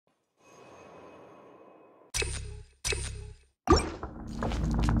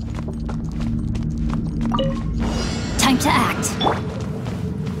to act.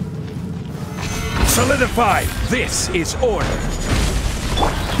 Solidify! This is order!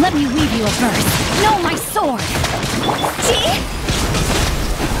 Let me weave you a verse. Know my sword! See?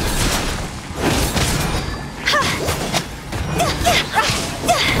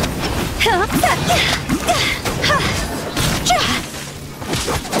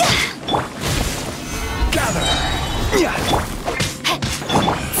 Gather!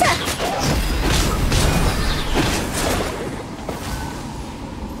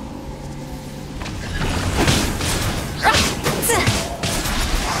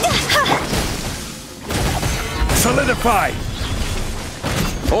 Solidify!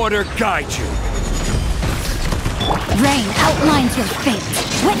 Order guide you! Rain outlines your fate.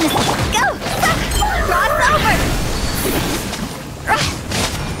 Witness it. Go! Cross over!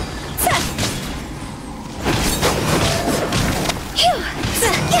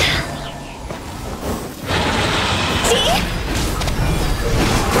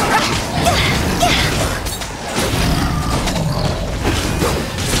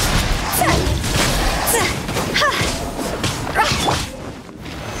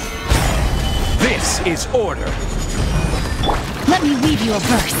 This is order! Let me weave you a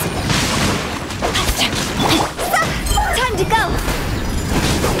verse. Time to go!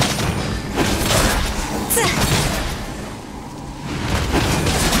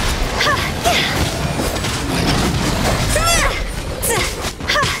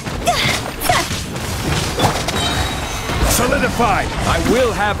 Solidify! I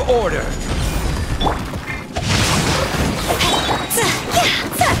will have order!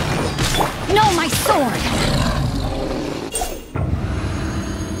 Know my sword!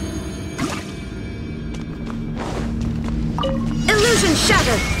 Illusion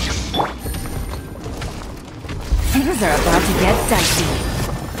shattered! Things are about to get dicey.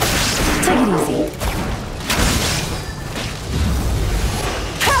 Take it easy.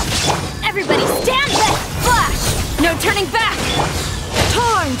 Everybody stand back! Flash! No turning back!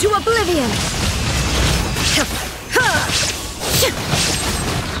 Torn to oblivion!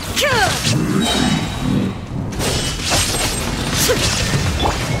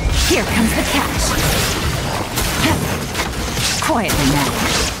 Here comes the catch. Quietly now.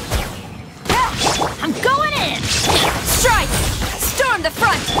 I'm going in! Strike! Storm the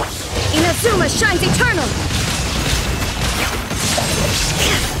front! Inazuma shines eternal!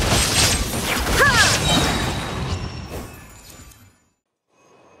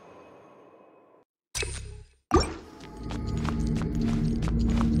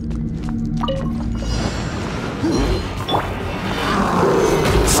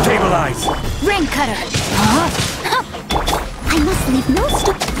 Stabilize! Ring cutter! I must leave no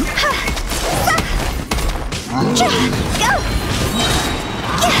stone. Go!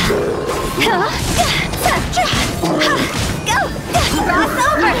 Go! Cross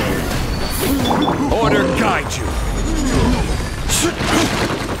over! Order guide you!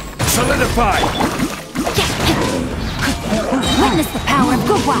 Solidify! Witness the power of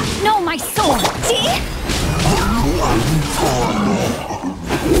𝙀𝙓𝙋𝘼𝙉𝘿! Know my sword! See?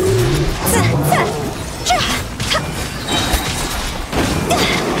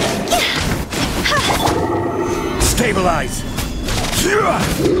 Stabilize!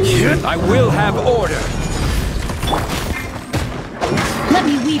 I will have order! Let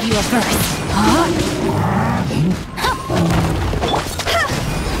me weave you a verse.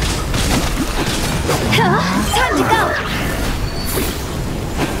 Time to go!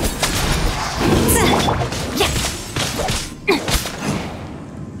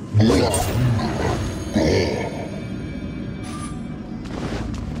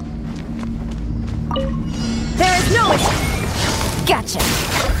 There is no escape! Gotcha!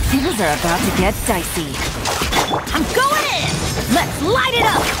 Things are about to get dicey. I'm going in! Let's light it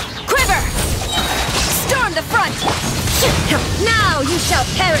up! Quiver! Storm the front! Now you shall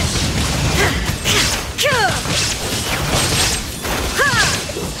perish!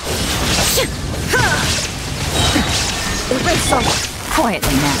 Erase all!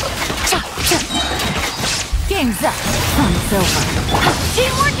 Quietly now. Game's up. Fun's over.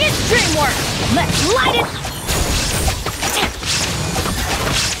 Teamwork is dreamwork! Let's light it!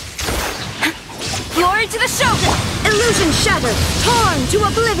 Glory to the Shogun! Illusion shattered! Torn to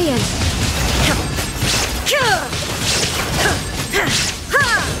oblivion!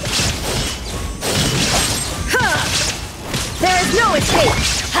 There is no escape!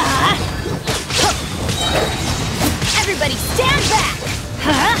 Everybody stand back!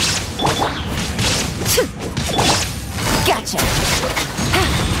 Gotcha!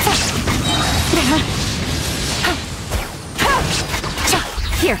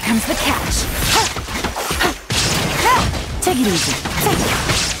 Here comes the catch! Take it easy.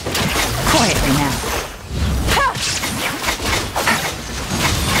 Quietly now.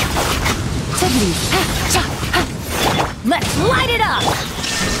 Take it easy. Let's light it up!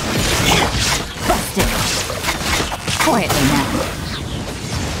 Bust it. Quietly now.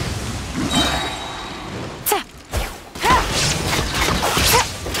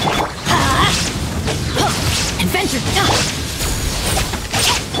 Adventure time!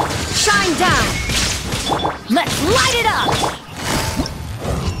 Shine down! Let's light it up!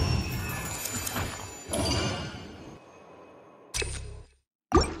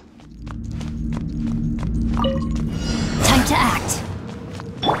 Time to act.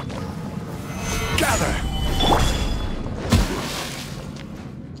 Gather!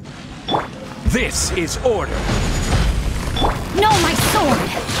 This is order. No, my sword!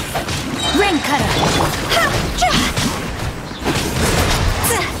 Ring cutter!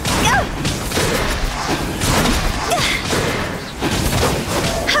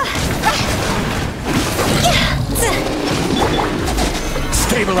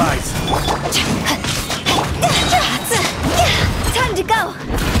 Stabilize! Time to go!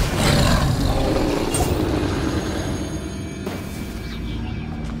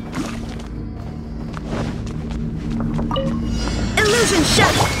 Illusion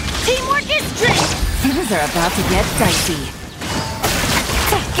shattered! Teamwork is strength! Things are about to get dicey.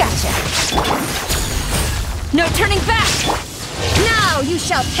 Gotcha! No turning back! Now you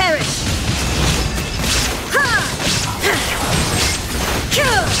shall perish!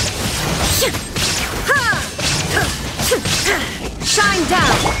 Shine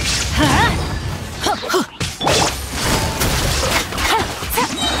down!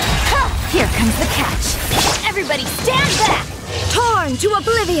 Here comes the catch! Everybody stand back! Torn to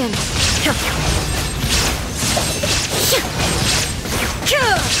oblivion!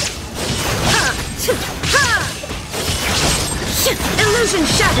 Illusion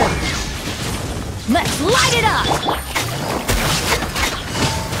shattered! Let's light it up!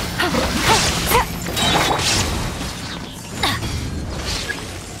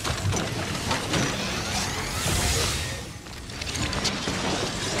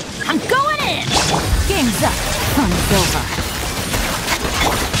 I'm going in! Game's up. Fun's over.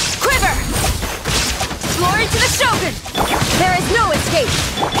 Quiver! Glory to the Shogun! There is no escape!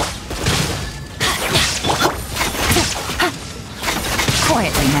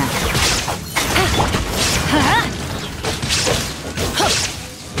 Quietly now.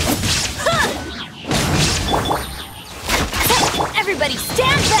 Everybody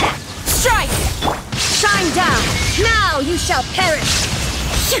stand back! Strike! Shine down! Now you shall perish!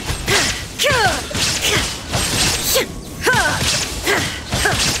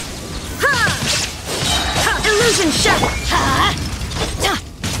 Illusion shattered!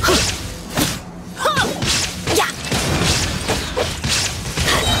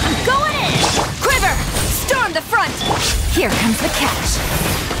 I'm going in! Quiver! Storm the front! Here comes the catch!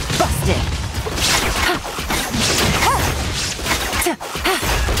 Busted!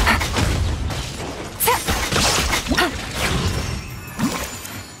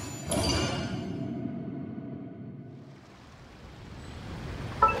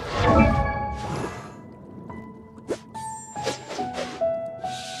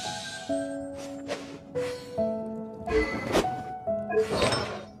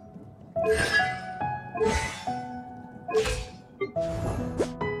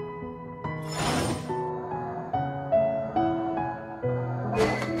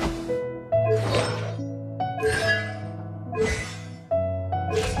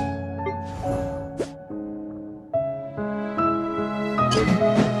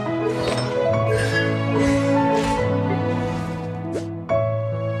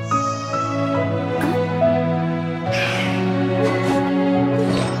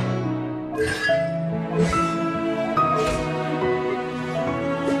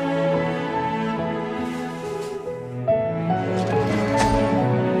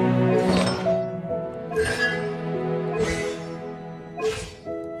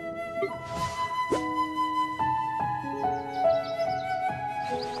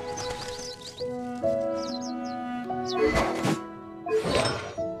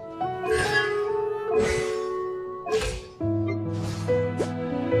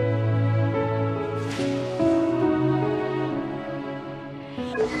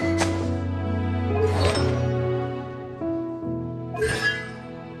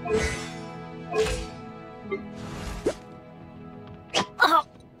 Oh,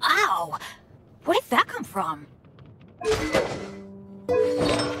 ow! Where did that come from?